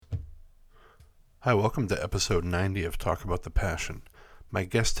Hi, welcome to episode 90 of Talk About the Passion. My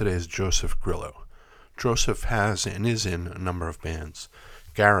guest today is Joseph Grillo. Joseph has and is in a number of bands.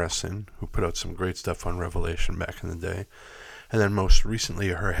 Garrison, who put out some great stuff on Revelation back in the day, and then most recently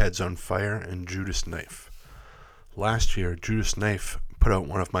Her Head's on Fire and Judas Knife. Last year, Judas Knife put out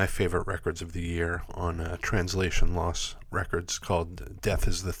one of my favorite records of the year on Translation Loss Records called Death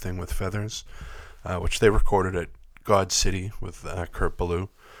is the Thing with Feathers, which they recorded at God City with Kurt Ballou.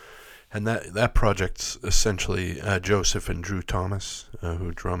 And that project's essentially Joseph and Drew Thomas,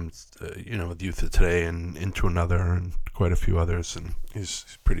 who drummed, with Youth of Today and Into Another and quite a few others, and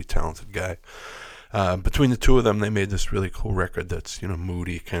he's a pretty talented guy. Between the two of them, they made this really cool record that's,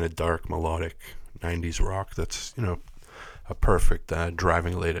 moody, kind of dark, melodic, 90s rock. That's, a perfect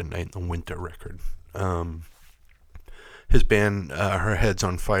driving late at night in the winter record. His band, Her Head's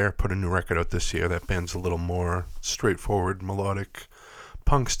on Fire, put a new record out this year. That band's a little more straightforward, melodic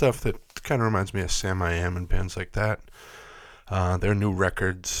punk stuff that kind of reminds me of Sam I Am and bands like that. Their new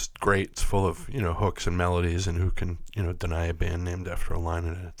record's great. It's full of, hooks and melodies, and who can, deny a band named after a line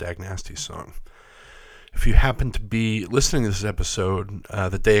in a Dag Nasty song. If you happen to be listening to this episode,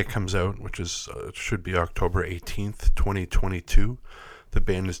 the day it comes out, which is should be October 18th, 2022, the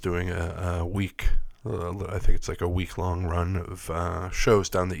band is doing a week, I think it's like a week-long run of shows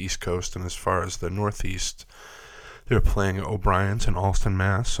down the East Coast, and as far as the Northeast, they're playing O'Brien's in Allston,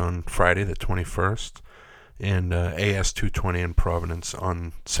 Mass. On Friday the 21st, and AS 220 in Providence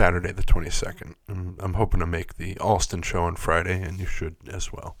on Saturday the 22nd. I'm hoping to make the Allston show on Friday, and you should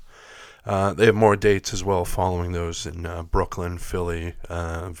as well. They have more dates as well following those in Brooklyn, Philly,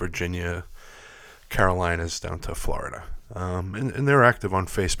 Virginia, Carolinas, down to Florida. And they're active on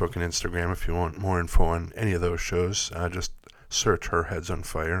Facebook and Instagram. If you want more info on any of those shows, just search Her Head's on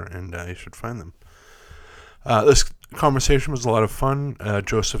Fire, and you should find them. This conversation was a lot of fun.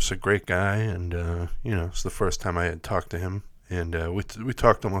 Joseph's a great guy, and it's the first time I had talked to him, and we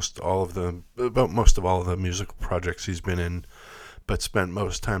talked about most of all of the musical projects he's been in, but spent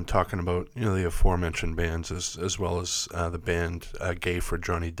most time talking about the aforementioned bands as well as the band Gay for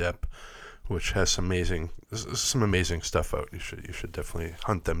Johnny Depp, which has some amazing stuff out. You should definitely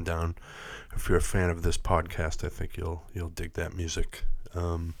hunt them down. If you're a fan of this podcast, I think you'll dig that music.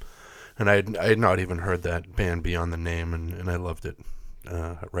 And I had not even heard that band beyond the name, and I loved it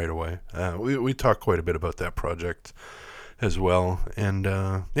right away. We talked quite a bit about that project as well. And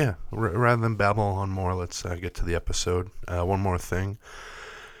rather than babble on more, let's get to the episode. One more thing.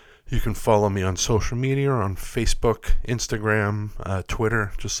 You can follow me on social media, on Facebook, Instagram,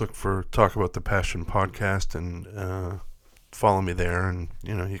 Twitter. Just look for Talk About the Passion podcast and follow me there. And,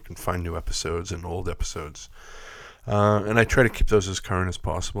 you can find new episodes and old episodes. And I try to keep those as current as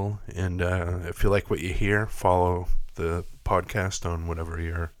possible. And if you like what you hear, follow the podcast on whatever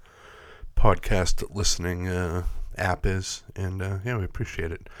your podcast listening app is. And we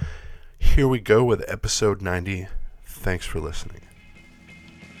appreciate it. Here we go with episode 90. Thanks for listening.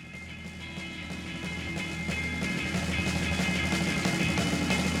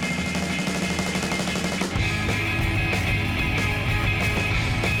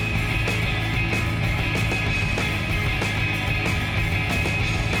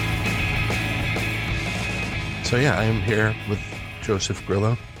 So I am here with Joseph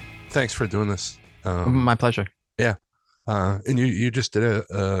Grillo. Thanks for doing this. My pleasure. Yeah. And you just did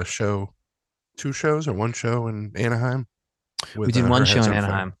a show, 2 shows or 1 show in Anaheim? We did one show in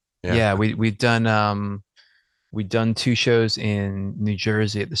Anaheim. Yeah, we've done 2 shows in New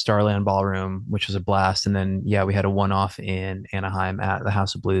Jersey at the Starland Ballroom, which was a blast. And then we had a one-off in Anaheim at the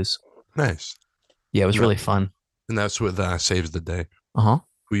House of Blues. Nice. Yeah, it was really fun. And that's with Saves the Day. Uh-huh.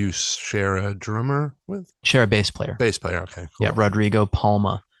 Who you share a drummer with? Share a bass player. Bass player, okay. Cool. Yeah, Rodrigo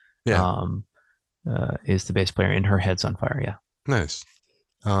Palma. Yeah. Is the bass player in Her Head's on Fire. Yeah. Nice.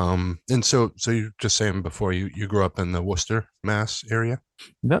 And so you're just saying before you grew up in the Worcester, Mass area?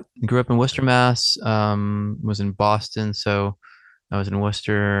 Yep. Grew up in Worcester, Mass. Was in Boston, so I was in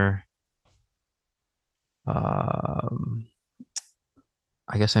Worcester. I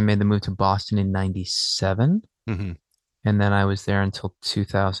guess I made the move to Boston in '97. Mm-hmm. And then I was there until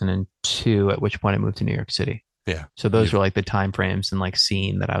 2002, at which point I moved to New York City. Yeah. So those were like the time frames and like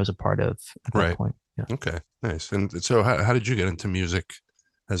scene that I was a part of at that point. Yeah. Okay. Nice. And so how did you get into music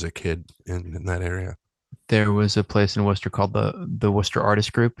as a kid in that area? There was a place in Worcester called the Worcester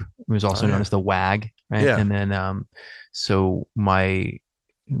Artist Group. It was also known as the WAG, right? Yeah. And then so my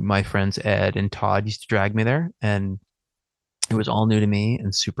friends Ed and Todd used to drag me there, and it was all new to me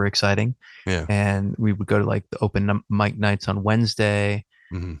and super exciting. Yeah. And we would go to like the open mic nights on Wednesday.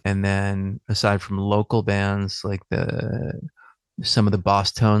 Mm-hmm. And then aside from local bands like the some of the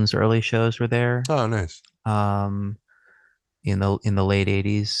Boss Tones early shows were there. Oh, nice. Um, in the late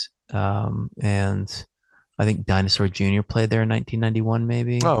 80s. And I think Dinosaur Jr. played there in 1991,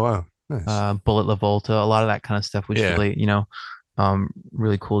 maybe. Oh, wow. Nice. Bullet LaVolta, a lot of that kind of stuff was Yeah. really,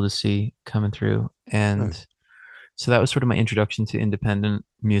 really cool to see coming through. And Nice. so that was sort of my introduction to independent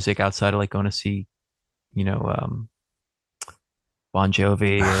music outside of like going to see, you know, Bon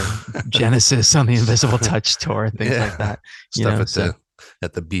Jovi or Genesis on the Invisible Touch tour, things like Yeah. that, Stuff so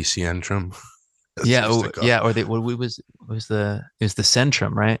at the BC Entrum. That's what yeah, they used to call. yeah, or they what we was the it was the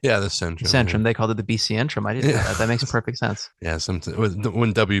Centrum, right? Yeah, the The Centrum. Yeah. Centrum, they called it the BC Entrum. I didn't know Yeah. that. That makes perfect sense. Yeah, something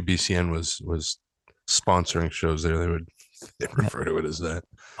when WBCN was sponsoring shows there, they Yeah. refer to it as that.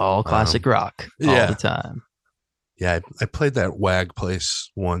 All classic rock all the Yeah, time. yeah. I played that WAG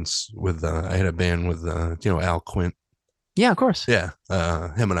place once with I had a band with Al Quint. Yeah, of course. Yeah,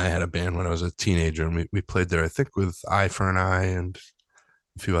 him and I had a band when I was a teenager, and we played there. I think with Eye for an Eye and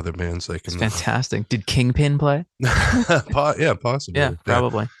a few other bands like It's in the fantastic. Did Kingpin play? yeah, possibly. Yeah, Yeah,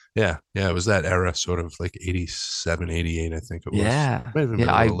 probably. yeah. It was that era, sort of like 87, 88. I think it was. Yeah. Might have even been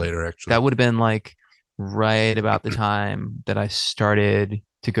Yeah, a I little later, actually. that would have been like right about the time that I started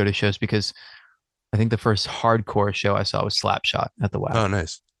to go to shows because I think the first hardcore show I saw was Slapshot at the Oh, WAG.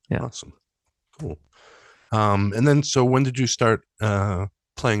 nice. Yeah. Awesome. Cool. And then so when did you start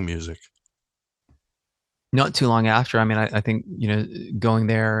playing music? Not too long after. I mean, I think, going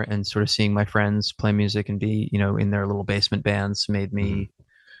there and sort of seeing my friends play music and be, in their little basement bands made Hmm. me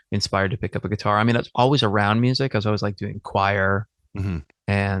inspired to pick up a guitar. I mean, I was always around music. I was always like doing choir Hmm.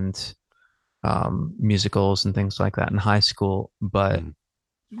 and musicals and things like that in high school. But,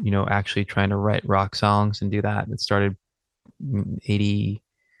 Hmm. actually trying to write rock songs and do that, it started in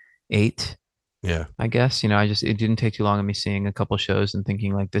 88, Yeah. I guess. It didn't take too long of me seeing a couple shows and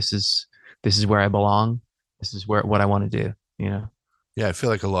thinking like, this is where I belong. This is what I want to do. Yeah, I feel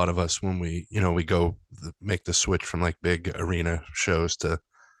like a lot of us when we go make the switch from like big arena shows to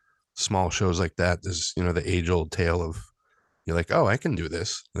small shows like that, there's, the age old tale of you're like, oh, I can do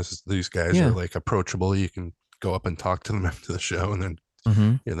this. These guys are Yeah. like approachable. You can go up and talk to them after the show, and then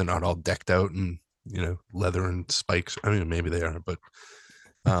Hmm. they're not all decked out and leather and spikes. I mean, maybe they are, but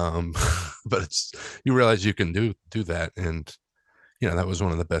um, but it's you realize you can do that, and that was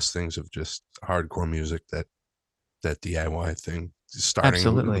one of the best things of just hardcore music, that DIY thing, starting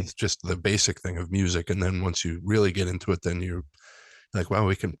Absolutely. with just the basic thing of music, and then once you really get into it, then you're like, wow,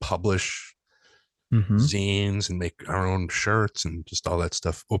 we can publish Hmm. zines and make our own shirts, and just all that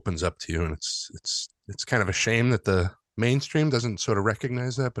stuff opens up to you, and it's kind of a shame that the mainstream doesn't sort of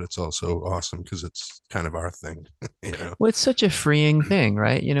recognize that, but it's also awesome because it's kind of our thing. Well, it's such a freeing thing,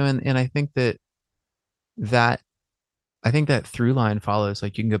 right? And I think that I think that through line follows,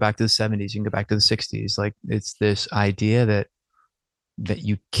 like you can go back to the 70s, you can go back to the 60s. Like it's this idea that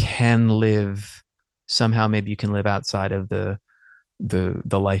you can live somehow, maybe you can live outside of the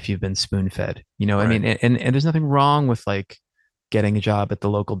life you've been spoon fed. I Right. mean, and there's nothing wrong with like getting a job at the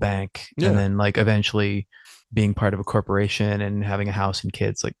local bank and Yeah. then like eventually being part of a corporation and having a house and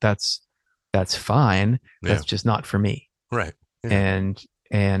kids. Like that's fine. Yeah. That's just not for me. Right. Yeah.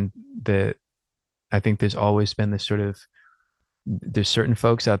 And the I think there's always been this sort of there's certain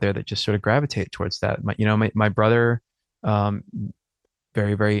folks out there that just sort of gravitate towards that. My brother, um,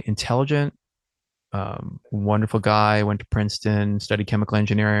 very, very intelligent, wonderful guy, went to Princeton, studied chemical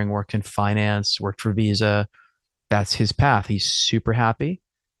engineering, worked in finance, worked for Visa. That's his path. He's super happy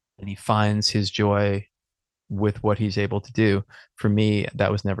and he finds his joy with what he's able to do. For me,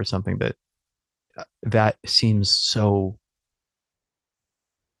 that was never something that seems so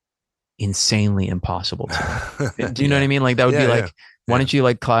insanely impossible to me. Do you know what I Yeah. mean? Like that would be Yeah. Yeah. like, why Yeah. don't you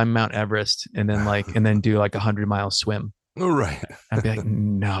like climb Mount Everest and then do like 100-mile swim? Oh, right. I'd be like,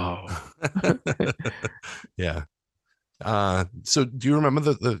 no. Yeah. So do you remember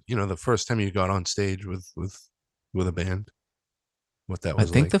the first time you got on stage with a band? What that I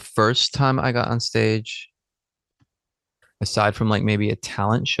was think like? the first time I got on stage, aside from like maybe a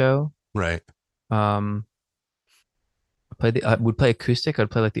talent show, Right. um, I would play acoustic. I'd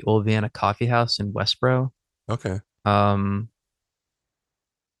play like the old Vienna Coffee House in Westboro. Okay. Um,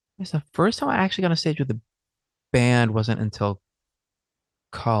 it's the first time I actually got on stage with a band wasn't until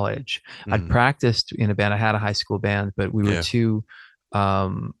college. I'd Mm. practiced in a band. I had a high school band, but Yeah.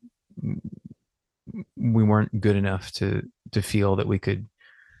 um, we weren't good enough to feel that we could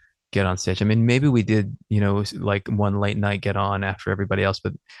get on stage. I mean, maybe we did, like one late night get on after everybody else,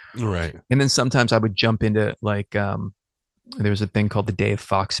 but Right. and then sometimes I would jump into like there was a thing called the Dave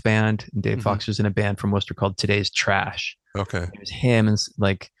Fox Band. And Dave Hmm. Fox was in a band from Worcester called Today's Trash. Okay. It was him and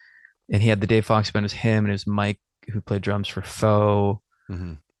like, and he had the Dave Fox Band. It was him and it was Mike who played drums for Foe.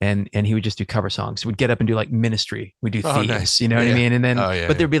 Mm-hmm. And he would just do cover songs. We'd get up and do like Ministry. We'd do Thieves, nice. you know what I mean? And then, yeah,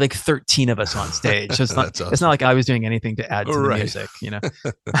 but there'd be like 13 of us on stage. So awesome. It's not like I was doing anything to add to the music, you know?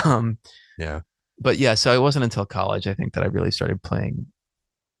 Yeah. But yeah, so it wasn't until college, I think, that I really started playing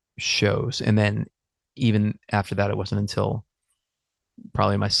shows. And then even after that, it wasn't until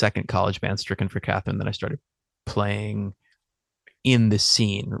probably my second college band, Stricken for Catherine, that I started playing in the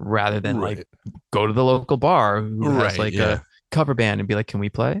scene rather than like go to the local bar who has like a cover band and be like, can we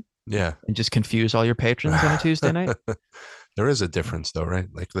play? Yeah. And just confuse all your patrons on a Tuesday night. There is a difference though, right?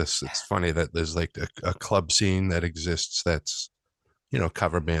 Like this, it's funny that there's like a club scene that exists that's, you know,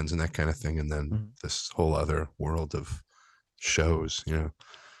 cover bands and that kind of thing. And then this whole other world of shows, you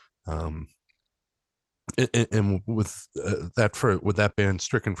know. And with with that band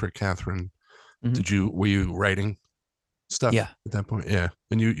Stricken for Catherine, were you writing stuff at that point? Yeah.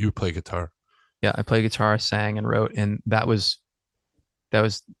 And you play guitar. Yeah, I play guitar, sang and wrote, and that was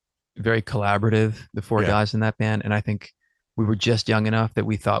very collaborative, the four guys in that band. And I think we were just young enough that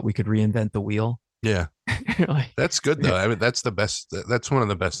we thought we could reinvent the wheel. Yeah. Like, that's good though. I mean, that's the best. That's one of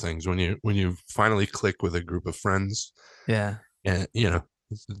the best things when you finally click with a group of friends. Yeah. And you know,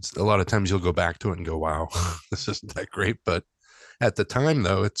 it's a lot of times you'll go back to it and go, wow, this isn't that great. But at the time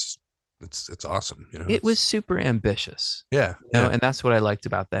though, it's awesome. You know, it was super ambitious. Yeah. You know, and that's what I liked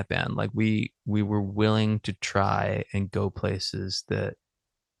about that band. Like we were willing to try and go places that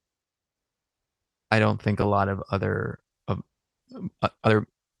I don't think a lot of other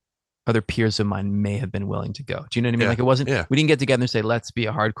peers of mine may have been willing to go. Do you know what I mean? Like it wasn't, we didn't get together and say, let's be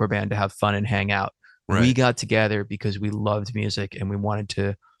a hardcore band to have fun and hang out. Right. We got together because we loved music and we wanted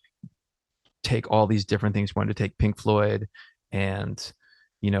to take all these different things. We wanted to take Pink Floyd and,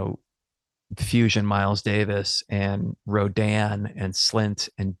 you know, Fusion, Miles Davis and Rodan and Slint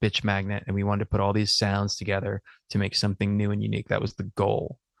and Bitch Magnet. And we wanted to put all these sounds together to make something new and unique. That was the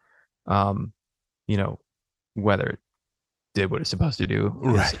goal. You know, whether it did what it's supposed to do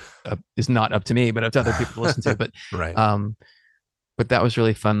is not up to me, but up to other people to listen to. But but that was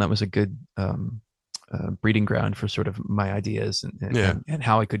really fun. That was a good breeding ground for sort of my ideas and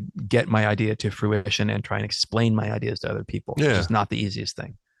how I could get my idea to fruition and try and explain my ideas to other people, which is not the easiest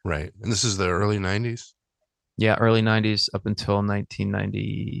thing. Right. And this is the early 90s? Yeah, early 90s up until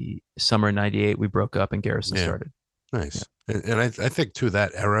 1990, summer 98, we broke up and Garrison started. Nice. Yeah. And I think too,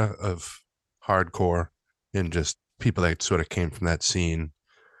 that era of hardcore and just people that sort of came from that scene,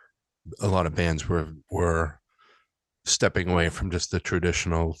 a lot of bands were stepping away from just the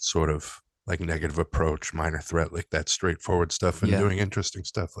traditional sort of like negative approach, Minor Threat, like that straightforward stuff, and doing interesting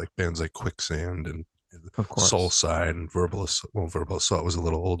stuff like bands like Quicksand and Soulside and Verbal Assault. Well, Verbal Assault was a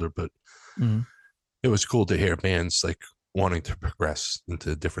little older, but it was cool to hear bands like wanting to progress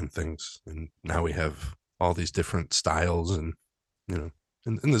into different things. And now we have all these different styles, and you know,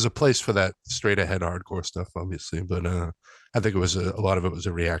 and there's a place for that straight ahead hardcore stuff, obviously. But I think it was a lot of it was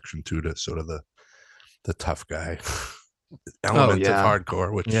a reaction to sort of the tough guy element of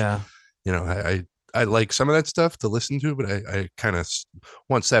hardcore, which you know, I like some of that stuff to listen to, but I kind of,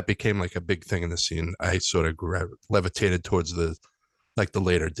 once that became like a big thing in the scene, I sort of levitated towards the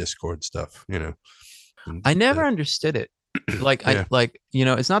later Discord stuff, you know. And I never understood it. Like you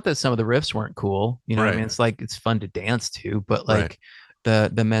know, it's not that some of the riffs weren't cool, you know what I mean? It's like, it's fun to dance to, but like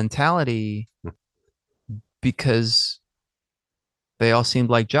the mentality, because they all seemed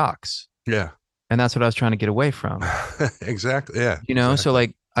like jocks. Yeah. And that's what I was trying to get away from. Exactly. Yeah. You know, so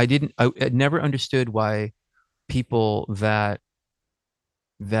like I never understood why people that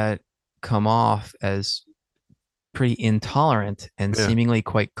come off as pretty intolerant and seemingly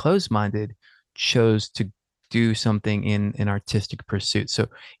quite closed-minded chose to do something in an artistic pursuit. So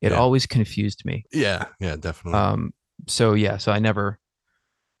it always confused me. Yeah, definitely. So I never,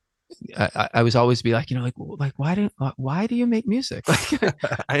 I was always be like, you know, like why do you make music? Like,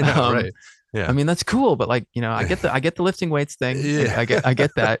 I know, right? Yeah. I mean, that's cool, but like, you know, I get the lifting weights thing. Yeah. I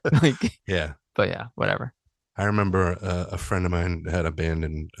get that. Like, yeah. But yeah, whatever. I remember a friend of mine had a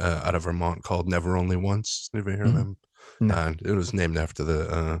band out of Vermont called Never Only Once. Never hear of them? No. It was named after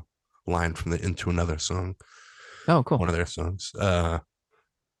the line from the Into Another song. Oh, cool. One of their songs. But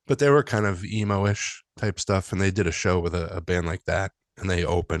they were kind of emo-ish type stuff, and they did a show with a band like that, and they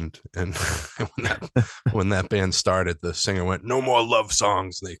opened, and when that band started, the singer went, "No more love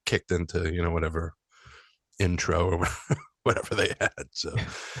songs," and they kicked into, you know, whatever intro or whatever they had. So,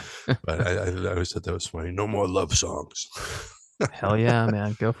 but I always thought that was funny. No more love songs. Hell yeah,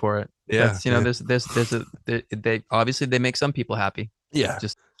 man, go for it. Yeah, that's, you know, they obviously they make some people happy. Yeah.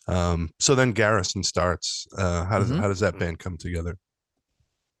 Just so then Garrison starts. How does that band come together?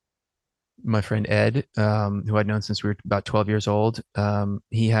 my friend Ed, who I'd known since we were about 12 years old.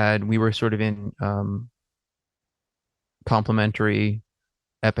 We were sort of in complementary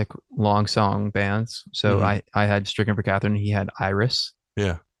epic long song bands. So Hmm. I had Stricken for Catherine. He had Iris,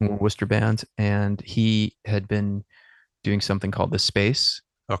 Yeah. Worcester band, and he had been doing something called The Space.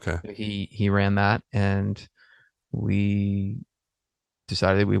 Okay. He ran that, and we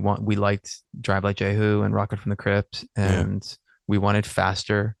decided we liked Drive Like Jehu and Rocket from the Crypt, Yeah. and we wanted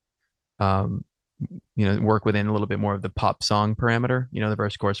faster, um, work within a little bit more of the pop song parameter, the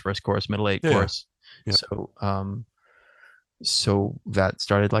verse chorus, middle eight Yeah. chorus. Yeah. So that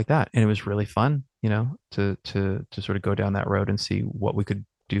started like that, and it was really fun, to sort of go down that road and see what we could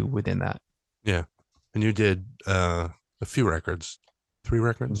do within that. Yeah. And you did a few records, three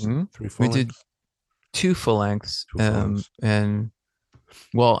records, Hmm. three We full did lengths, two full lengths, two full lengths. and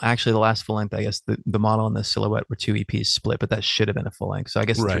well, actually, the last full length, I guess the model and the silhouette were two EPs split, but that should have been a full length. So I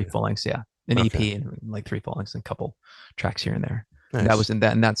guess three Right. full lengths, yeah, an Okay. EP and like three full lengths and a couple tracks here and there. That Nice. was in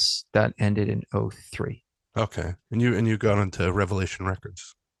that, and that ended in '03. Okay. And you got into Revelation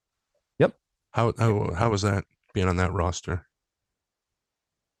Records. Yep. How was that being on that roster?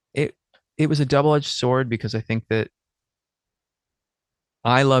 It it was a double-edged sword because I think that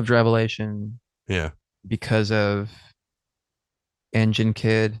I loved Revelation Yeah. because of Engine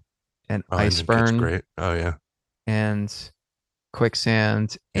Kid and Oh, Engine Kid's Iceburn great. Oh yeah. and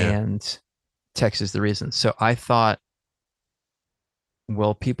Quicksand Yeah. and Texas the Reason. So I thought,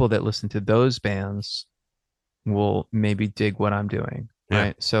 well, people that listen to those bands will maybe dig what I'm doing, Yeah.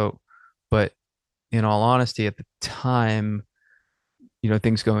 right? So, but in all honesty, at the time,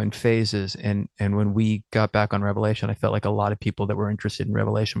 things go in phases, and when we got back on Revelation, I felt like a lot of people that were interested in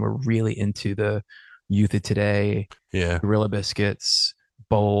Revelation were really into the Youth of Today, Yeah. Gorilla Biscuits,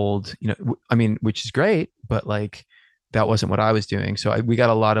 Bold, I mean, which is great, but like that wasn't what I was doing. So we got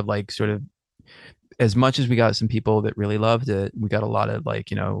a lot of like sort of, as much as we got some people that really loved it, we got a lot of like,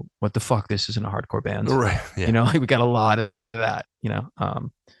 what the fuck, this isn't a hardcore band. Right. Yeah. Like we got a lot of that,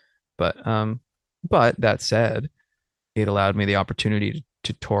 but but that said, it allowed me the opportunity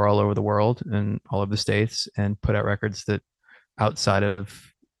to tour all over the world and all of the states and put out records that outside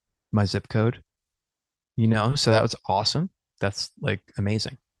of my zip code, so that was awesome. That's like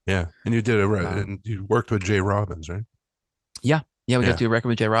amazing. Yeah. And you did it right. Um, And you worked with Jay Robbins, right? yeah, we got to Yeah. do a record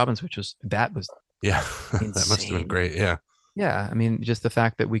with Jay Robbins, that was Yeah. That must have been insane. great. Yeah. Yeah, I mean, just the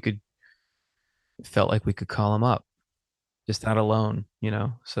fact that we could felt like we could call him up, just that alone,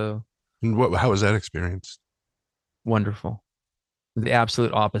 so And how was that experience? wonderful. The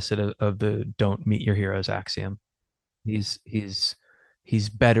absolute opposite of the don't meet your heroes axiom. He's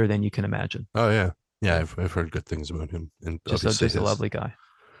better than you can imagine. Oh yeah. Yeah, Yeah, I've heard good things about him. And just a obviously just a his lovely guy.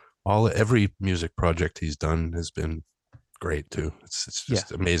 every music project he's done has been great too. It's Yeah,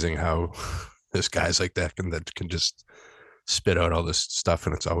 just amazing how there's guys like that can just spit out all this stuff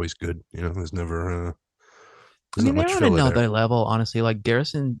and it's always good. I There's not mean, much they're on filler there. another level, honestly. Like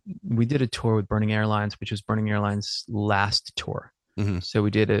Garrison, we did a tour with Burning Airlines, which was Burning Airlines' last tour. Hmm. So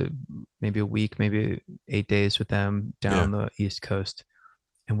we did maybe a week, maybe 8 days with them Yeah. down the East Coast,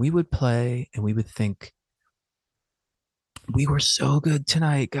 and we would play, and we would think, we were so good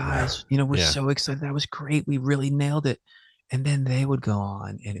tonight, guys. We're Yeah. so excited. That was great. We really nailed it. And then they would go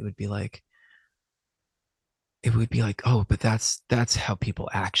on, and it would be like, oh, but that's how people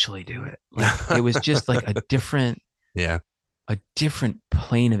actually do it. Like it was just like Yeah. a different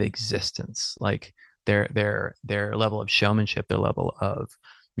plane of existence. Like their level of showmanship, their level of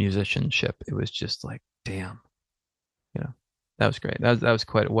musicianship. It was just like, damn, you know, that was great. That was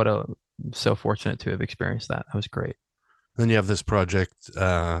quite what a so fortunate to have experienced that. That was great. Then you have this project,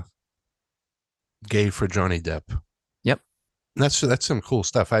 Gay for Johnny Depp. Yep. That's some cool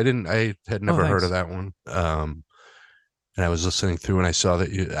stuff. I had Oh, never heard of thanks. that one. And I was listening through and I saw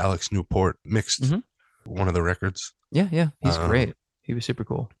that Alex Newport mixed Hmm. one of the records. Yeah, yeah. He's Um, great. He was super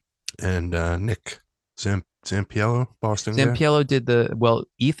cool. and Nick Zampiello, Boston guy. Zampiello did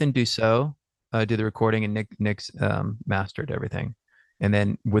Ethan Dussault did the recording, and Nick's mastered everything. And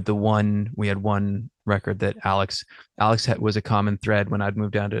then with we had one record that was a common thread when I'd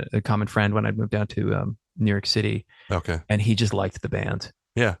moved down to a common friend when I'd moved down to New York City, Okay. and he just liked the band.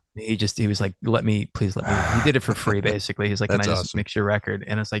 Yeah. He was like, please let me. He did it for free, basically. He's like, can I That's just awesome. mix your record?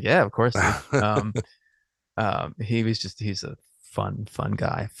 And it's like, yeah, of course, dude. He's a fun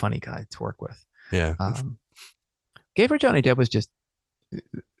guy, funny guy to work with. Yeah. Um, Gay for Johnny Depp was just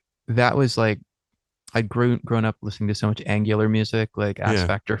that was like I'd grown up listening to so much angular music like Ass Yeah.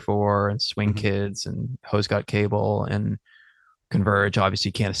 Factor 4 and Swing Mhm. Kids and Hose Got Cable and Converge. Obviously,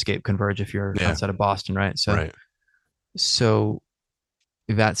 you can't escape Converge if you're Yeah. outside of Boston, right? So Right. so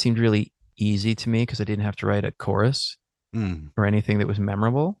that seemed really easy to me because I didn't have to write a chorus Mm. or anything that was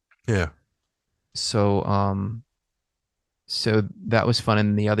memorable. Yeah. So so that was fun.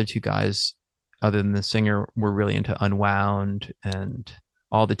 And the other two guys, other than the singer, were really into Unwound and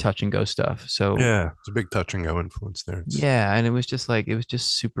all the touch and go stuff. So Yeah. It's a big touch and go influence there. It's yeah, and it was just like it was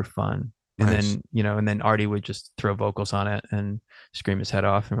just super fun. And nice. then, and then Artie would just throw vocals on it and scream his head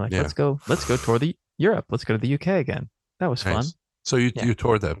off. And we're like, Yeah. let's go tour the Europe. Let's go to the UK again. That was fun. Nice. So you Yeah. you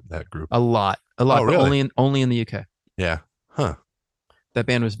toured that group? A Oh, lot, but really? only in the UK. Yeah. Huh. That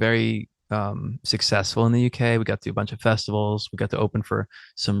band was very successful in the UK. We got to a bunch of festivals. We got to open for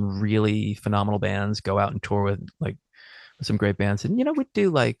some really phenomenal bands, go out and tour with like some great bands. And we'd do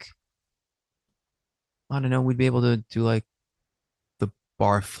like, I don't know, we'd be able to do like the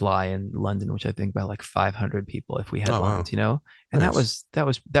Barfly in London, which I think about like 500 people if we Oh, wow. headlined. And Nice.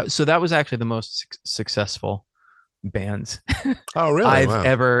 so that was actually the most successful bands Oh, really? Wow.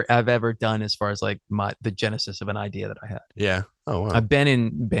 I've ever done as far as like the genesis of an idea that I had. Yeah. Oh, wow. I've been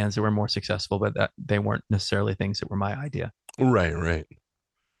in bands that were more successful, but that they weren't necessarily things that were my idea. Right, right.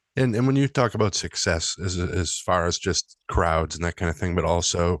 And when you talk about success as far as just crowds and that kind of thing, but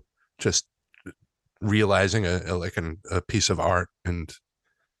also just realizing a piece of art and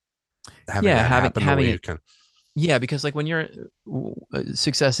having Yeah, that happen the having way you it. can. Yeah, because like when you're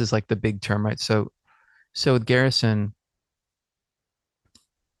success is like the big term, right? So with Garrison,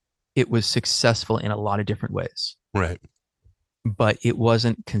 it was successful in a lot of different ways, Right. but it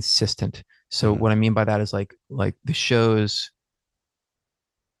wasn't consistent. So Mhm. what I mean by that is like the shows,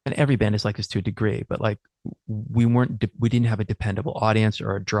 and every band is like this to a degree, but like we didn't have a dependable audience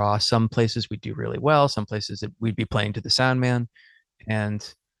or a draw. Some places we do really well, some places we'd be playing to the sound man,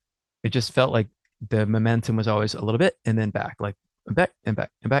 and it just felt like the momentum was always a little bit and then back, like back and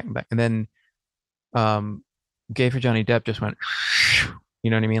back and back and back. And then um Gay for Johnny Depp just went, you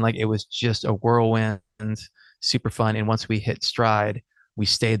know what I mean? Like it was just a whirlwind, super fun. And once we hit stride, we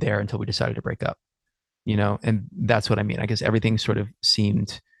stayed there until we decided to break up, and that's what I mean. I guess everything sort of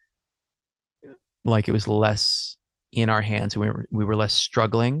seemed like it was less in our hands. We were less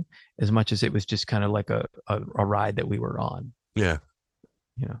struggling as much as it was just kind of like a ride that we were on, Yeah.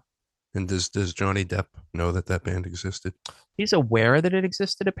 you know. And does Johnny Depp know that band existed? He's aware that it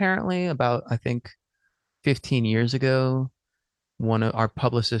existed apparently about, I think, 15 years ago. One of our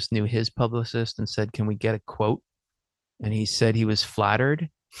publicists knew his publicist and said, "Can we get a quote?" And he said he was flattered,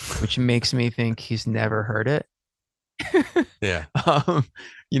 which makes me think he's never heard it. Yeah.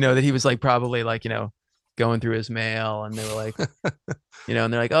 That he was like probably like, going through his mail and they were like, and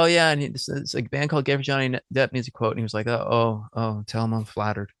they're like, "Oh yeah, and it's like a band called Gay for Johnny Depp needs a quote." And he was like, "Oh, tell him I'm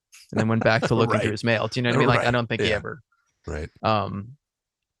flattered." And then went back to looking through Right. his mail. Do you know what I mean? Like I Right. don't think he Yeah. ever Right.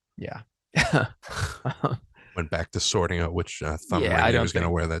 yeah. Went back to sorting out which thumb Yeah, ring I he don't was going to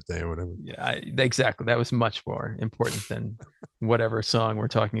think. wear that day or whatever. Yeah, exactly. That was much more important than whatever song we're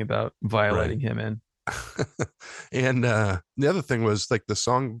talking about Right. violating him in. And the other thing was like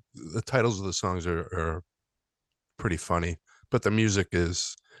the titles of the songs are pretty funny, but the music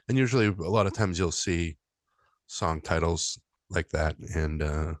is, and usually a lot of times you'll see song titles like that, and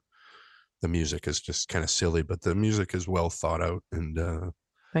the music is just kind of silly, but the music is well thought out, and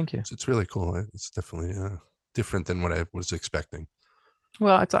Thank you. it's really cool. It's definitely different than what I was expecting.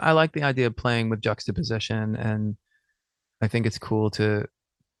 Well, I like the idea of playing with juxtaposition, and I think it's cool to.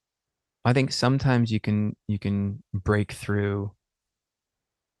 I think sometimes you can break through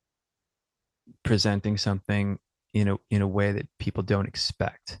presenting something in a way that people don't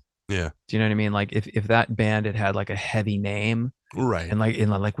expect. Yeah. Do you know what I mean? Like if that band had like a heavy name Right. and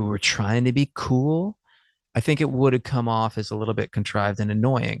like we were trying to be cool, I think it would have come off as a little bit contrived and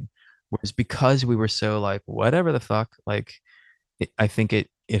annoying. Whereas because we were so like whatever the fuck, like I think it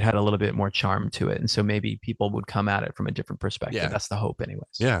had a little bit more charm to it, and so maybe people would come at it from a different perspective. Yeah. That's the hope, anyways.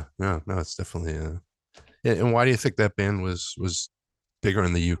 Yeah. No, it's definitely yeah. And why do you think that band was bigger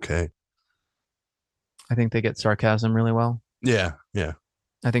in the UK? I think they get sarcasm really well. Yeah. Yeah.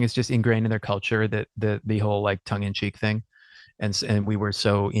 I think it's just ingrained in their culture that the whole like tongue in cheek thing, and we were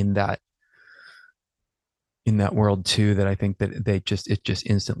so in that world too that I think that it just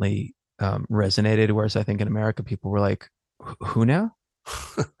instantly resonated. Whereas I think in America people were like, "Who now?"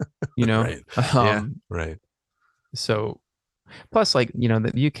 You know. Right. Yeah. Um, Right. so plus like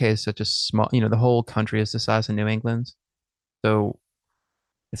the UK is such a small, the whole country is the size of New England, so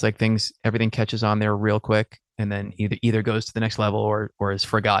it's like everything catches on there real quick, and then either goes to the next level or is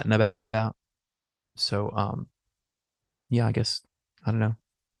forgotten about. So yeah, I guess I don't know.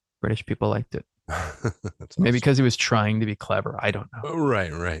 British people liked it. That's Maybe awesome. because he was trying to be clever. I don't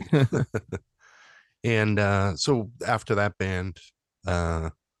Right, right. know. And so after that band, uh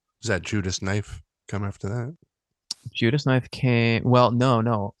Is that Judas Knife come after that? Judas Knife came. Well,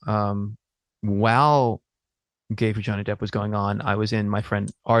 no. While Gay for Johnny Depp was going on, I was in my friend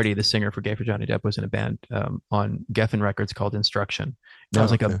Artie, the singer for Gay for Johnny Depp, was in a band on Geffen Records called Instruction. And that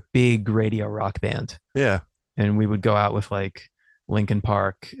was Oh, like a okay. big radio rock band. Yeah. And we would go out with like Linkin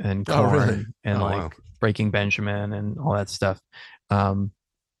Park and Oh, really? Korn and Oh, like wow. Breaking Benjamin and all that stuff. Um,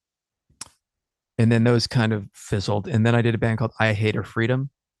 and then those kind of fizzled. And then I did a band called I Hate Our Freedom,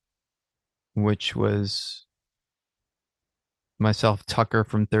 which was myself, Tucker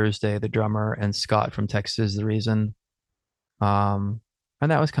from Thursday, the drummer, and Scott from Texas is the Reason. And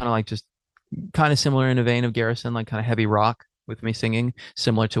that was kind of like just kind of similar in a vein of Garrison, like kind of heavy rock with me singing,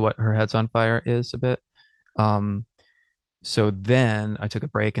 similar to what Her Head's on Fire is a bit. Um, so then I took a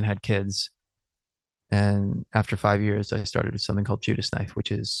break and had kids. And after 5 years, I started with something called Judas Knife,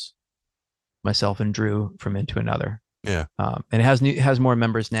 which is myself and Drew from Into Another. Yeah. And it has more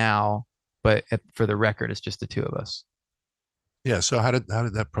members now, but for the record, it's just the two of us. Yeah. So how did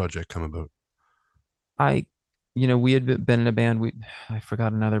that project come about? I, we had been in a band. I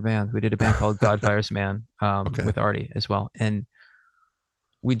forgot another band. We did a band called Godfire's Man, Okay. with Artie as well, and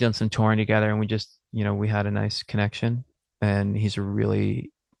we'd done some touring together, and we just, we had a nice connection. And he's a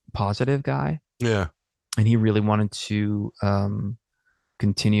really positive guy, Yeah. and he really wanted to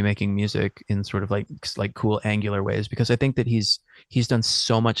continue making music in sort of like cool angular ways, because I think that he's done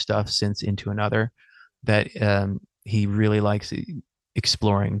so much stuff since Into Another that he really likes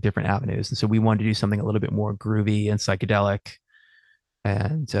exploring different avenues. And so we wanted to do something a little bit more groovy and psychedelic.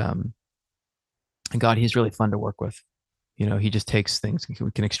 And God, he's really fun to work with. He just takes things, we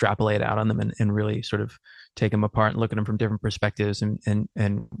can extrapolate out on them, and really sort of take them apart and look at them from different perspectives,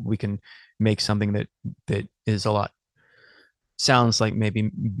 and we can make something that is a lot, sounds like maybe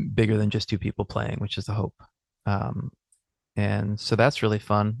bigger than just two people playing, which is the hope. Um, and so that's really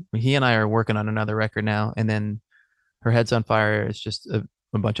fun. He and I are working on another record now, and then Her Head's on Fire is just a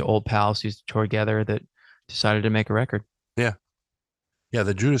bunch of old pals who used to tour together that decided to make a record. Yeah. Yeah.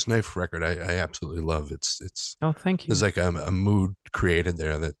 The Judas Knife record, I absolutely love. It's Oh, thank there's you. like a mood created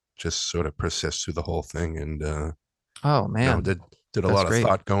there that just sort of persists through the whole thing, and Oh did man, a that's lot of great.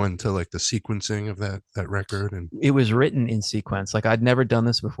 thought go into like the sequencing of that record, and It was written in sequence. Like I'd never done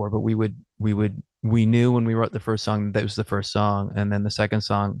this before, but we knew when we wrote the first song that was the first song, and then the second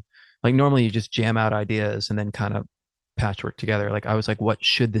song, like normally you just jam out ideas and then kind of patchwork together. Like I was like, what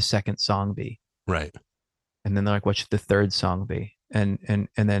should the second song be? right. And then they're like, what should the third song be? And then,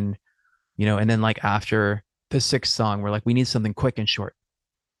 and then like after the sixth song, we're like, we need something quick and short,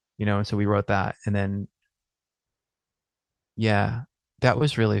 and so we wrote that. And then yeah, that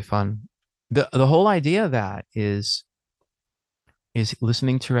was really fun. The whole idea of that is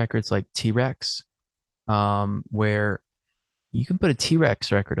listening to records like T-Rex, where you can put a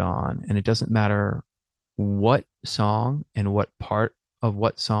T-Rex record on and it doesn't matter what song and what part of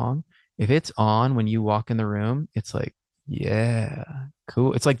what song. If it's on when you walk in the room, it's like, yeah,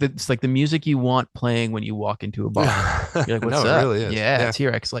 cool. It's like the music you want playing when you walk into a bar. You're like, what's No, it up? really is. Yeah, Yeah.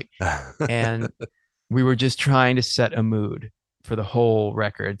 T-Rex. And we were just trying to set a mood for the whole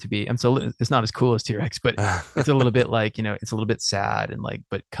record to be. And so it's not as cool as T-Rex, but it's a little bit like, it's a little bit sad and like,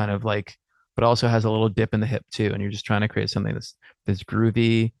 but kind of like, but also has a little dip in the hip too. And you're just trying to create something that's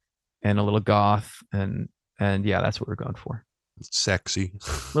groovy and a little goth, and yeah, that's what we're going for. Sexy.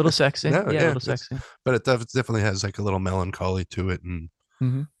 A little sexy. No, Yeah, a yeah, little sexy. but it definitely has like a little melancholy to it, and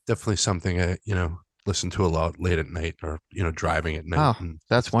Hmm. definitely something I listen to a lot late at night, or driving at night, Oh, and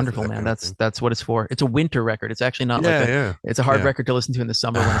that's it's definitely wonderful, that man. kind of That's thing. that's what it's for. It's a winter record. It's actually not like Yeah, yeah, it's a hard yeah, record to listen to in the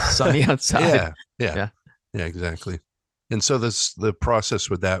summer when it's sunny outside. yeah, yeah, Yeah. yeah, exactly. And so the process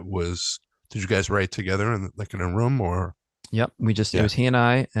with that was, did you guys write together in like in a room, or? Yep. It Yeah, was he and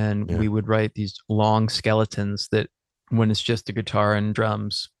I, and yeah, we would write these long skeletons that when it's just the guitar and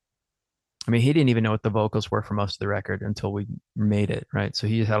drums. I mean, he didn't even know what the vocals were for most of the record until we made it, right? So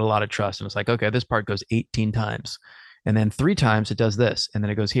he had a lot of trust and was like, okay, this part goes 18 times. And then three times it does this, and then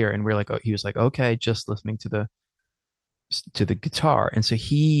it goes here. And we're like, oh, he was like, okay, just listening to the guitar. And so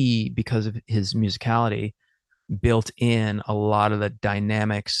he, because of his musicality, built in a lot of the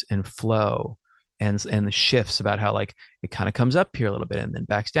dynamics and flow and the shifts about how like it kind of comes up here a little bit and then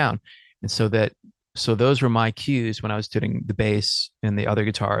backs down. And so those were my cues when I was doing the bass and the other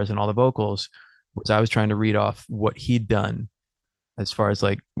guitars and all the vocals, was I was trying to read off what he'd done as far as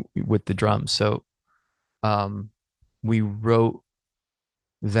like with the drums. So um we wrote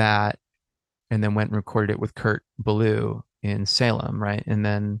that and then went and recorded it with Kurt Ballou in Salem, right?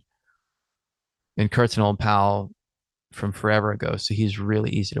 And Kurt's an old pal from forever ago, so he's really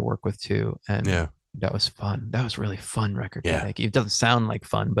easy to work with too. And yeah. That was fun. That was really fun record to Yeah. make. It doesn't sound like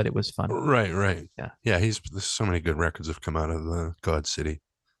fun, but it was fun. Right, right. Yeah. Yeah, there's so many good records have come out of God City.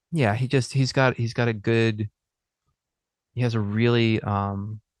 Yeah, he's got a good he has a really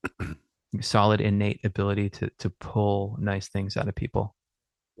solid innate ability to pull nice things out of people.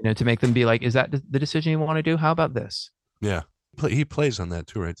 To make them be like, is that the decision you want to do? How about this? Yeah. He plays on that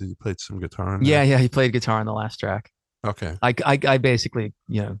too, right? Did he play some guitar on Yeah, that? yeah, he played guitar on the last track. Okay. I basically,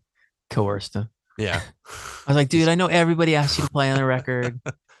 coerced him. Yeah. I was like, dude, He's I know everybody asked you to play on the record.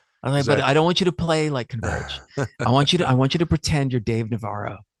 I was like, is but that I don't want you to play like Converge. I want you to pretend you're Dave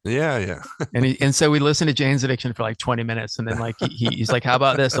Navarro. Yeah, yeah. And so we listened to Jane's Addiction for like 20 minutes, and then like he's like, how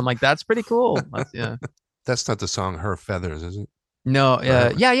about this? I'm like, that's pretty cool. Yeah. That's not the song Her Feathers, is it? No, Or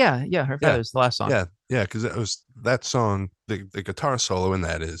her, yeah. Her yeah. Feathers, the last song. Yeah, because it was that song. The guitar solo in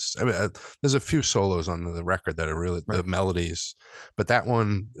that is. I mean, there's a few solos on the record that are really Right. the melodies, but that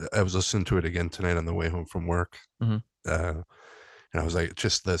one I was listening to it again tonight on the way home from work, Mm-hmm. and I was like,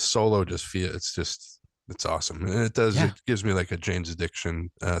 just the solo, it's awesome, and Yeah. it gives me like a Jane's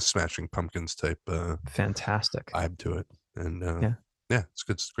Addiction, Smashing Pumpkins type Fantastic. vibe to it, and Yeah. yeah, it's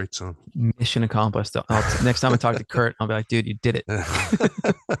good, it's a great song. Mission accomplished. Next time I talk to Kurt, I'll be like, dude, you did it.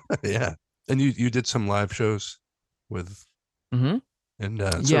 Yeah, and you did some live shows with. Mm-hmm. And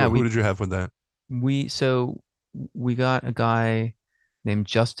Yeah, so who did you have with that? so we got a guy named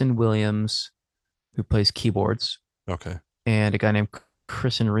Justin Williams who plays keyboards, Okay. and a guy named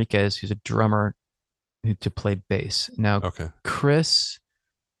Chris Enriquez who's a drummer to play bass. Now, Okay. Chris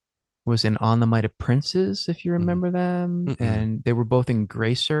was in On the Might of Princes, if you Mhm. remember them, Mm-mm. and they were both in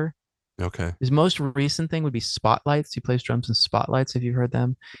Gracer. Okay. His most recent thing would be Spotlights. He plays drums in Spotlights, if you've heard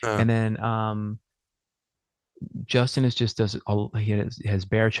them. Uh, And then Justin is just does all he has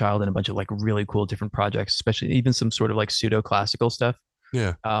Bear Child and a bunch of like really cool different projects, especially even some sort of like pseudo classical stuff.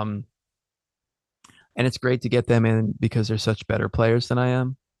 yeah. Um, and it's great to get them in because they're such better players than I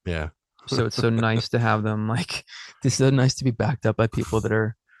am. Yeah. So it's so nice to have them like it's so nice to be backed up by people that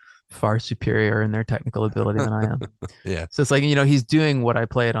are far superior in their technical ability than I am. Yeah. So it's like, he's doing what I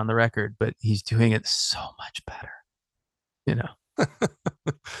played on the record, but he's doing it so much better. You know.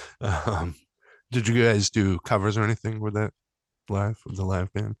 um, did you guys do covers or anything with the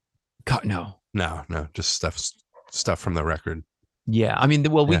live band? God, no. No, no, just stuff from the record. Yeah. I mean,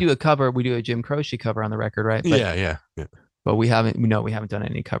 well, we Yeah. do a Jim Croce cover on the record, right? Yeah, yeah. But we haven't done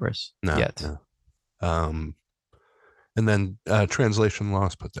any covers No, yet. no. And then Translation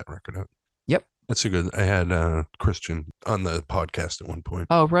Lost put that record out. Yep. That's a good. I had Christian on the podcast at one point.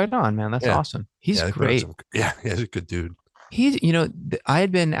 Oh, right on, man. That's Yeah. awesome. He's Yeah, great. yeah, he's a good dude. I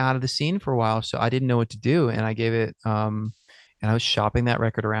had been out of the scene for a while, so I didn't know what to do. And I gave it, and I was shopping that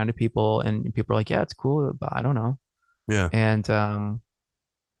record around to people, and people were like, yeah, it's cool, but I don't know. Yeah, And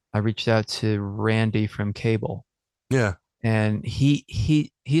I reached out to Randy from Cable, yeah. and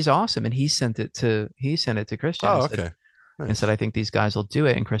he's awesome. And he sent it to Christian Oh, and said, okay. and Nice. said, I think these guys will do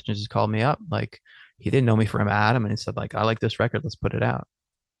it. And Christian just called me up. Like, he didn't know me from Adam, and he said, like, I like this record, let's put it out.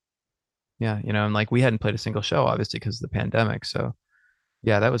 Yeah, and like we hadn't played a single show, obviously, because of the pandemic. So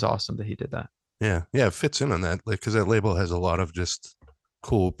yeah, that was awesome that he did that. Yeah, yeah. It fits in on that, like, because that label has a lot of just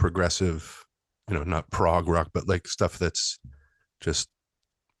cool progressive, not prog rock, but like stuff that's just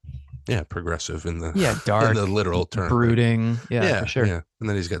progressive in the Yeah, in dark, the literal term. brooding. Yeah, Yeah, for sure. yeah. And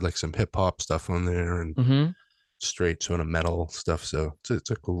then he's got like some hip hop stuff on there and Mm-hmm. straight sort of metal stuff. So it's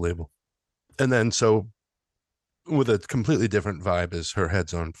a cool label. And then so with a completely different vibe is Her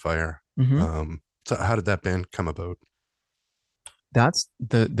Head's on Fire. Mm-hmm. So how did that band come about? That's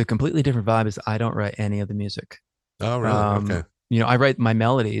the completely different vibe is I don't write any of the music. Oh, really? Okay. I write my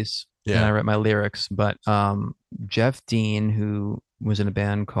melodies and I Yeah. write my lyrics, but Jeff Dean, who was in a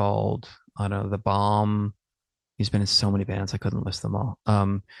band called, I don't know, The Bomb, he's been in so many bands I couldn't list them all.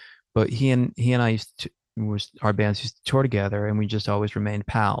 But he and I our bands used to tour together, and we just always remained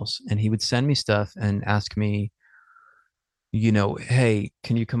pals. And he would send me stuff and ask me, hey,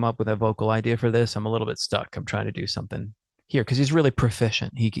 can you come up with a vocal idea for this? I'm a little bit stuck. I'm trying to do something here because he's really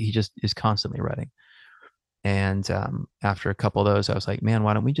proficient. He just is constantly writing. And after a couple of those, I was like, man,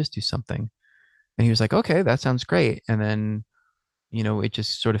 why don't we just do something? And he was like, okay, that sounds great. And then, it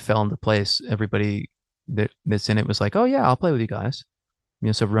just sort of fell into place. Everybody that's in it was like, oh yeah, I'll play with you guys.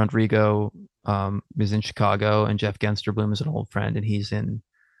 So Rodrigo is in Chicago, and Jeff Gensterbloom is an old friend, and he's in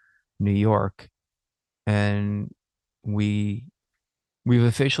New York. And we've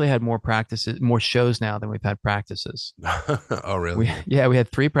officially had more practices, more shows now than we've had practices. Oh, really? We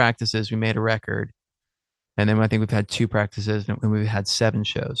had 3 practices. We made a record, and then I think we've had 2 practices, and we've had 7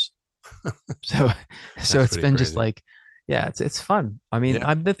 shows. So That's it's pretty been just crazy. like Yeah, it's fun. I mean,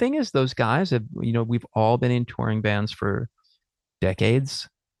 Yeah, the thing is, those guys have, we've all been in touring bands for decades,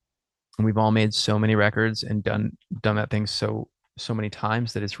 and we've all made so many records and done that thing so many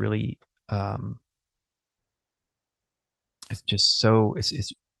times that it's really, um, it's just so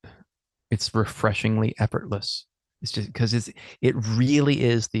it's refreshingly effortless. It's just because it really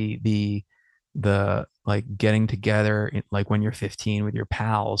is the like getting together like when you're 15 with your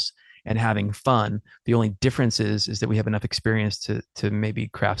pals and having fun. The only difference is that we have enough experience to maybe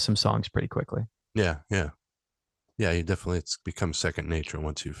craft some songs pretty quickly. yeah, yeah. Yeah, you definitely, it's become second nature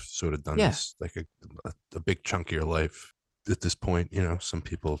once you've sort of done Yeah. this like a big chunk of your life at this point. Some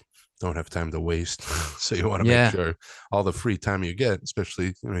people don't have time to waste. So you want to make Yeah. sure all the free time you get,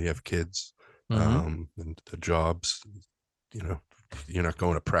 especially, you have kids, Hmm. and the jobs, you know, you're not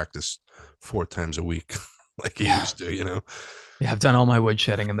going to practice 4 times a week like you Yeah. used to. Yeah. I've done all my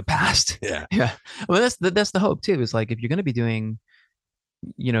woodshedding in the past. Yeah. Yeah. Well, that's the hope too, is like if you're going to be doing,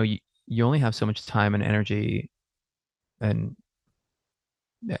 you only have so much time and energy and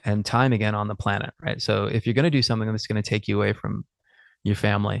time again on the planet, right? So if you're going to do something that's going to take you away from your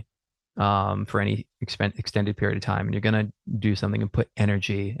family for any extended period of time, and you're going to do something and put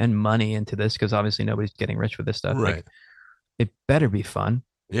energy and money into this, because obviously nobody's getting rich with this stuff, like Right. it better be fun,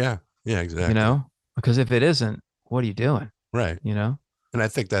 Yeah. Yeah, you exactly. know? Because if it isn't, what are you doing? Right. You know? And I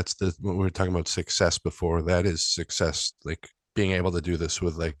think that's when we were talking about success before, that is success, like being able to do this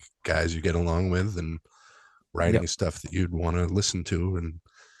with like guys you get along with and writing Yep. stuff that you'd want to listen to and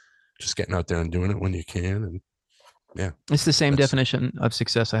just getting out there and doing it when you can. And yeah, It's the same that's definition of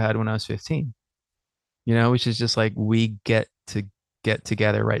success I had when I was 15, which is just like we get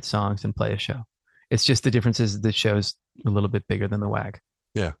together, write songs, and play a show. It's just the difference is the show's a little bit bigger than the WAG,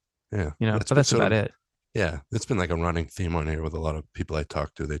 yeah, yeah. That's but been that's sort about of, it. yeah, it's been like a running theme on here with a lot of people I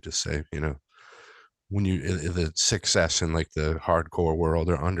talk to. They just say, when the success in like the hardcore world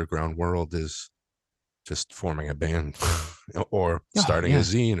or underground world is just forming a band or Oh, starting a yeah.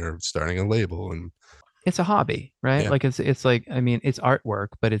 zine or starting a label. And It's a hobby, right? yeah, Like it's like, I mean, it's artwork,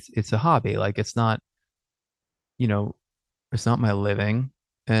 but it's a hobby. Like you know, it's not my living,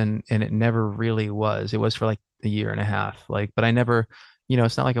 and it never really was. It was for like a year and a half. Like, but I never,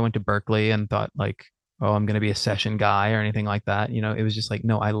 it's not like I went to Berkeley and thought like, oh, I'm gonna be a session guy or anything like that. It was just like,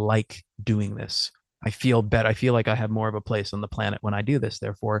 no, I like doing this. I feel better. I feel like I have more of a place on the planet when I do this.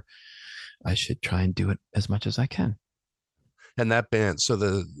 Therefore, I should try and do it as much as I can. and that band.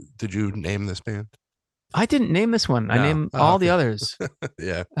 So did you name this band? I didn't name this one. I No. named Oh, all the okay. others.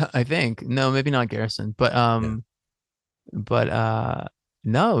 Yeah. I think. No, maybe not Garrison, Yeah. but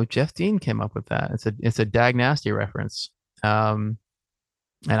no, Jeff Dean came up with that. It's a Dag Nasty reference. Um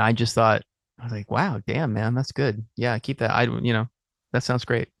and I just thought, I was like, wow, damn man, that's good. Yeah, keep that. That sounds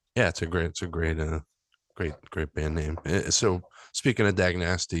great. Yeah. Great band name. So speaking of Dag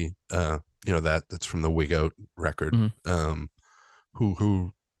Nasty, that's from the Wig Out record. Mhm. Who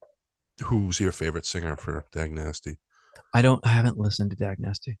who who's your favorite singer for Dag Nasty? I haven't listened to Dag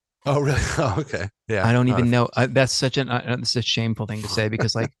Nasty. Oh, really? Oh, okay. Yeah. I don't Not even a, know. That's a shameful thing to say,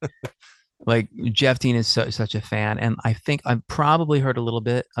 because like Jeff Dean is such a fan, and I think I've probably heard a little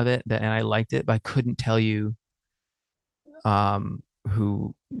bit of it and I liked it, but I couldn't tell you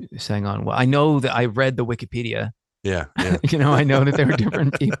who sang on what. I know that I read the Wikipedia. yeah. Yeah. I know that there were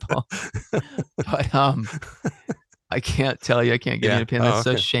different people, but I can't tell you. I can't give you Yeah. an opinion. Oh, That's so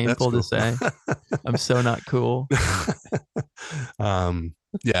okay. That's shameful to cool. say. I'm so not cool.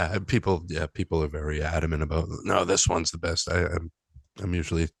 People are very adamant about, no, this one's the best. I'm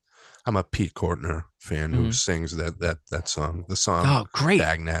usually, I'm a Pete Cortner fan who Mhm. sings that song, the song Oh, great.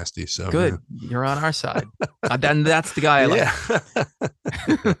 Dag Nasty. So yeah. Good. You're on our side. Then that's the guy I like.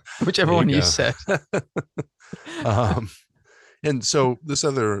 Yeah. Whichever There you one you go. said. um, and so this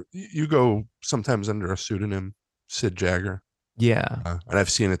other, you go sometimes under a pseudonym, Sid Jagger, Yeah. and I've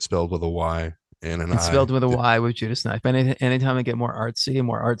seen it spelled with a Y and an It's I. spelled with a Y with Judas Knife. Anytime I get more artsy and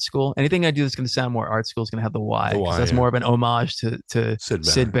more art school, anything I do that's going to sound more art school is going to have the Y, The because Y, that's yeah. more of an homage to Sid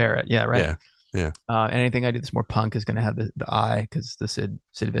Sid Barrett. Barrett. Yeah, right. Yeah, yeah, Anything I do that's more punk is going to have the I, because the Sid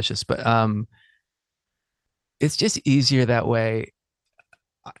Vicious. But it's just easier that way.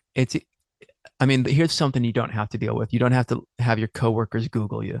 It's I mean, here's something you don't have to deal with. You don't have to have your coworkers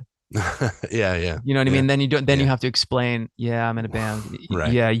Google you. yeah, yeah, You know what I yeah, mean? Then you don't. Then you yeah. have to explain. Yeah, I'm in a band.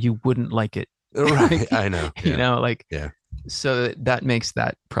 Right, Yeah, you wouldn't like it. right. Like, I know. Yeah, like, yeah, so that makes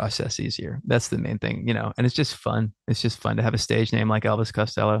that process easier. That's the main thing, and it's just fun. It's just fun to have a stage name like Elvis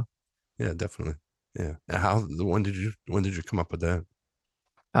Costello. yeah. Definitely. Yeah. And when did you come up with that?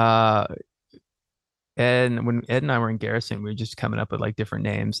 Uh, and when Ed and I were in Garrison, we were just coming up with like different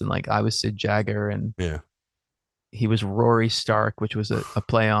names, and like I was Sid Jagger, and Yeah, he was Rory Stark, which was a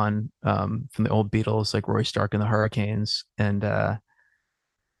play on from the old Beatles, like Rory Stark and the Hurricanes, and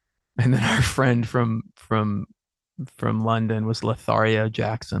then our friend from London was Lothario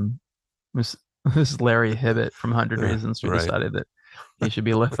Jackson. It was this Larry Hibbett from 100 Reasons. We Right. decided that he should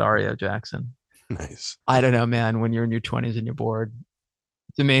be Lothario Jackson. Nice. I don't know, man. When you're in your 20s and you're bored,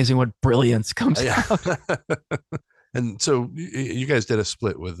 it's amazing what brilliance comes Yeah. out. And so you guys did a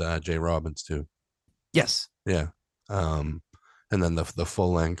split with Jay Robbins too. Yes. Yeah. Um, and then the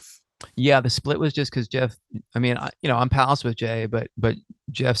full length. Yeah, the split was just because Jeff. I mean, I'm pals with Jay, but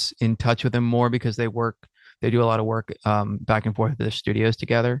Jeff's in touch with him more because they do a lot of work back and forth at the studios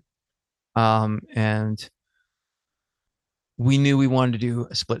together. And we knew we wanted to do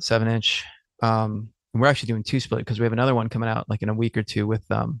a split 7-inch. And we're actually doing two split because we have another one coming out like in a week or two with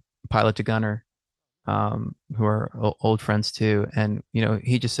Pilot to Gunner, who are old friends too. And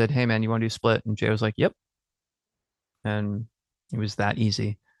he just said, "Hey man, you want to do split?" And Jay was like, "Yep." And it was that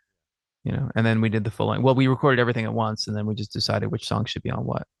easy. And then we did the full length. Well, we recorded everything at once, and then we just decided which song should be on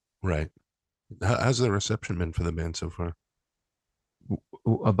what. Right. How's the reception been for the band so far?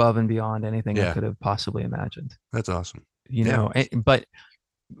 Above and beyond anything I Yeah. could have possibly imagined. That's awesome. Yeah. But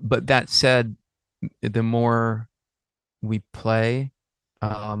that said, the more we play,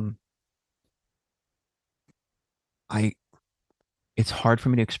 um, I it's hard for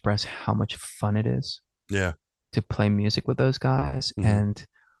me to express how much fun it is Yeah. to play music with those guys, Mm-hmm. and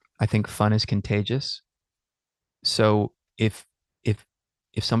I think fun is contagious. So if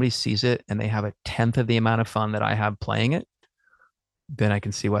if somebody sees it and they have a tenth of the amount of fun that I have playing it, then I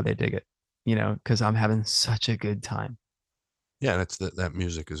can see why they dig it. Because I'm having such a good time. Yeah, that's that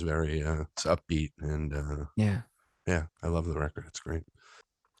music is very it's upbeat and Yeah. yeah, I love the record. It's great.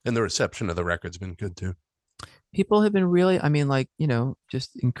 And the reception of the record's been good too. People have been really, I mean, like,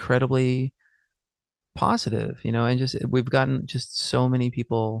 just incredibly positive, and just we've gotten just so many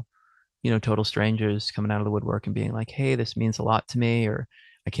people, total strangers coming out of the woodwork and being like, "Hey, this means a lot to me," or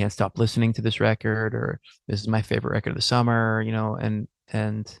 "I can't stop listening to this record," or "This is my favorite record of the summer,"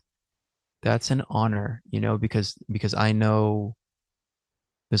 and that's an honor, because I know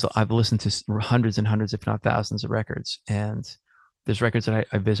I've listened to hundreds and hundreds, if not thousands of records, and there's records that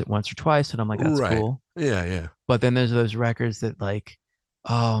I visit once or twice and I'm like, that's Right. cool. Yeah, yeah. But then there's those records that like,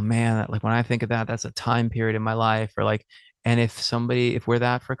 oh man, like when I think of that, that's a time period in my life, or like, and if we're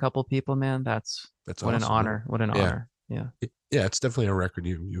that for a couple people, man, that's what an Awesome, man. honor. What an Yeah. honor. Yeah. Yeah, it's definitely a record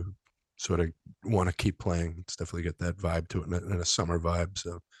you sort of want to keep playing. It's definitely got that vibe to it and a summer vibe.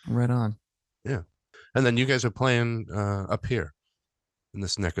 So Right on. yeah. And then you guys are playing up here in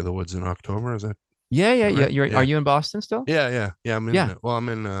this neck of the woods in October, is that Yeah, yeah, yeah. right? Are Yeah. you in Boston still? Yeah. Yeah. I'm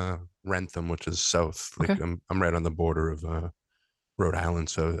in Rentham, which is south. Like Okay. I'm right on the border of Rhode Island.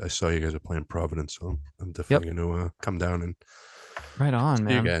 So I saw you guys are playing Providence. So I'm Yep. definitely going to come down and Right on, see you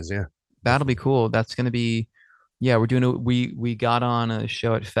man. guys. Yeah. That'll be Definitely. cool. That's gonna be, yeah, we got on a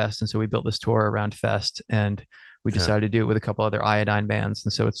show at Fest, and so we built this tour around Fest, and we Yeah. decided to do it with a couple other Iodine bands,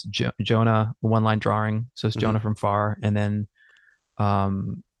 and so it's Jonah, one line drawing, so it's Hmm. Jonah from Far, and then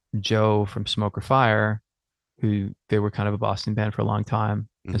um Joe from Smoke or Fire, who they were kind of a Boston band for a long time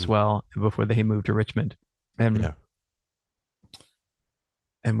as Hmm. well before they moved to Richmond, and Yeah.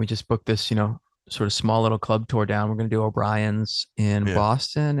 and we just booked this, sort of small little club tour down. We're gonna do O'Brien's in Yeah.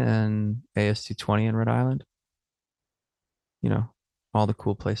 Boston and AST20 in Rhode Island. All the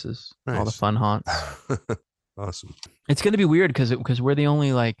cool places, all the Nice. fun haunts. Awesome. It's going to be weird because we're the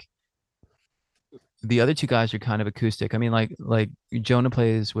only like the other two guys are kind of acoustic. I mean, like Jonah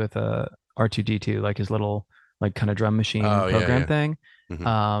plays with a R2D2, like his little like kind of drum machine Oh yeah, program yeah. thing. Hmm.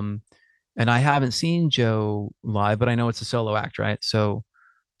 Um, and I haven't seen Joe live, but I know it's a solo act, right? So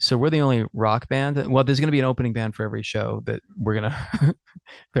we're the only rock band. Well, there's going to be an opening band for every show that we're gonna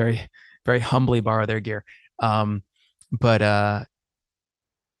very very humbly borrow their gear. But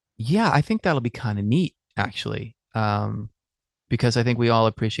yeah, I think that'll be kind of neat actually. Because I think we all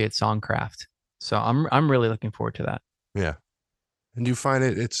appreciate songcraft. So I'm really looking forward to that. Yeah. And do you find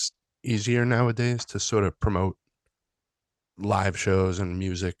it's easier nowadays to sort of promote live shows and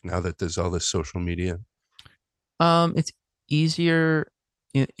music now that there's all this social media? It's easier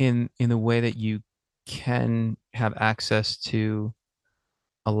in the way that you can have access to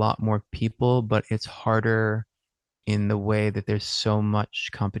a lot more people, but it's harder in the way that there's so much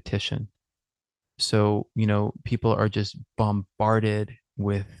competition. So, people are just bombarded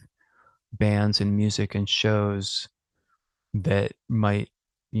with bands and music and shows that might,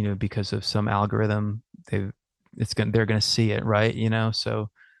 because of some algorithm, they're gonna see it, right? So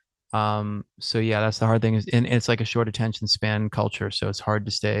yeah, that's the hard thing is, and it's like a short attention span culture, so it's hard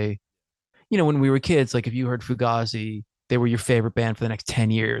to stay. when we were kids, like if you heard Fugazi, they were your favorite band for the next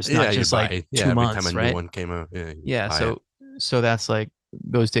 10 years, not just like 2 months, every time a right? new one came out. Yeah. So that's like,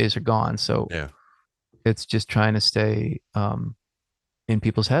 those days are gone. So yeah, it's just trying to stay in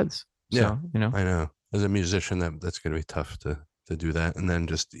people's heads. yeah, So, I know. As a musician, that's gonna be tough to do that. And then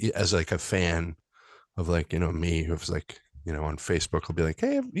just as like a fan of like, me, who's like, on Facebook, will be like,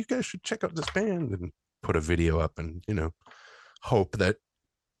 hey, you guys should check out this band, and put a video up, and hope that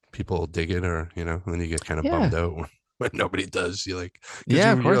people will dig it, or and then you get kind of bummed out when nobody does. You like,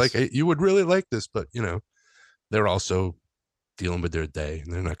 you're like, hey, you would really like this, but they're also dealing with their day,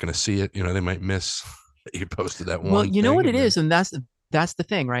 and they're not going to see it. They might miss that you posted that one. Well, you know what it is, and that's the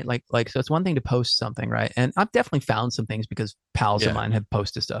thing, right? Like so it's one thing to post something, right? And I've definitely found some things because pals of mine have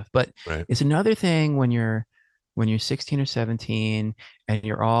posted stuff, but it's another thing when you're 16 or 17 and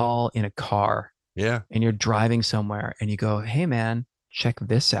you're all in a car, and you're driving somewhere, and you go, hey man, check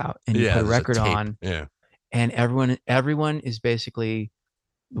this out, and you put a record on, and everyone is basically,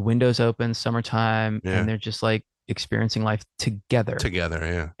 the windows open, summertime, and they're just like experiencing life together,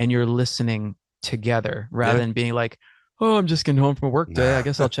 and you're listening together, rather than being like, oh, I'm just getting home from a work day, I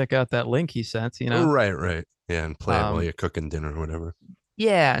guess I'll check out that link he sent, right, and play it while you're cooking dinner or whatever.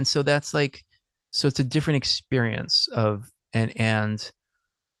 And so that's like, so it's a different experience of, and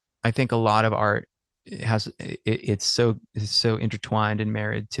I think a lot of art it's so intertwined and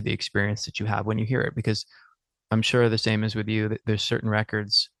married to the experience that you have when you hear it, because I'm sure the same as with you, that there's certain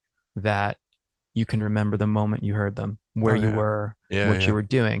records that you can remember the moment you heard them, where you were, what you were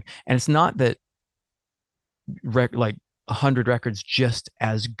doing. And it's not that like 100 records just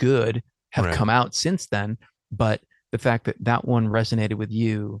as good have come out since then, but the fact that that one resonated with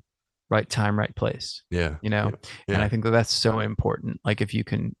you, right time, right place. And I think that's so important. Like if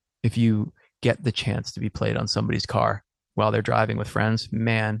you get the chance to be played on somebody's car while they're driving with friends,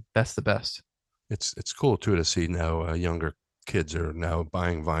 man, that's the best. It's cool too to see now younger kids are now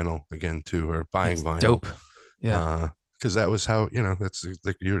buying vinyl again too, or buying vinyl. Dope. Because that was how, that's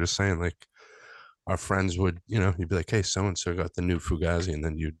like you were just saying, like our friends would, you'd be like, hey, so and so got the new Fugazi, and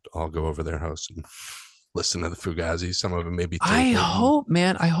then you'd all go over their house and listen to the Fugazi. Some of them maybe I hope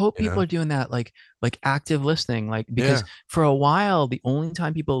people are doing that, like active listening, like, because for a while the only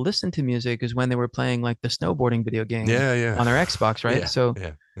time people listened to music is when they were playing like the snowboarding video game on their Xbox,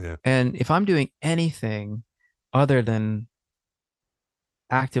 right? And if I'm doing anything other than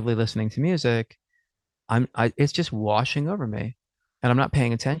actively listening to music, it's just washing over me, and I'm not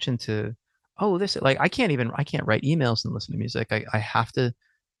paying attention to, this, like I can't write emails and listen to music. I have to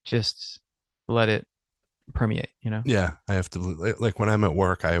just let it permeate, I have to, like when I'm at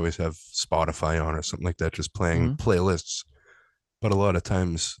work, I always have Spotify on or something like that, just playing playlists. But a lot of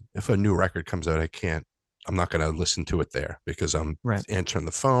times if a new record comes out, I'm not going to listen to it there, because I'm answering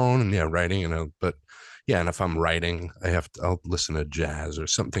the phone and writing, and if I'm writing, I'll listen to jazz or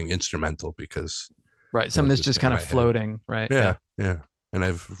something instrumental, because something that's just kind of floating, right? And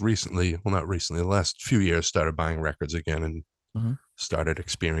I've not recently, the last few years, started buying records again, and started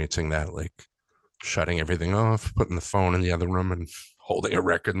experiencing that, like shutting everything off, putting the phone in the other room, and holding a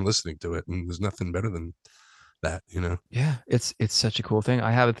record and listening to it. And there's nothing better than that, It's such a cool thing.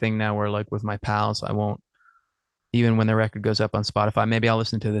 I have a thing now where, like with my pals, I won't, even when the record goes up on Spotify, maybe I'll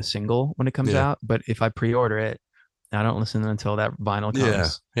listen to the single when it comes out, but if I pre-order it, I don't listen until that vinyl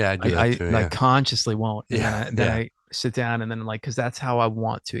comes. I do that too, like consciously won't. Then I sit down, and then like, because that's how I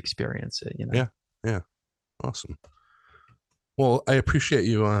want to experience it, Awesome. Well, I appreciate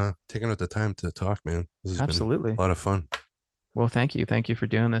you taking out the time to talk, man. This has Absolutely been a lot of fun. Well, thank you for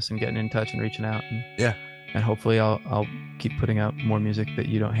doing this and getting in touch and reaching out, and hopefully I'll keep putting out more music that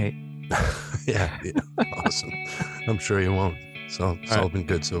you don't hate. Awesome. I'm sure you won't. So it's all been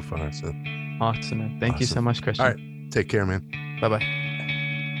good so far. So awesome, man. Thank you so much, Christian. All right, take care, man. Bye-bye.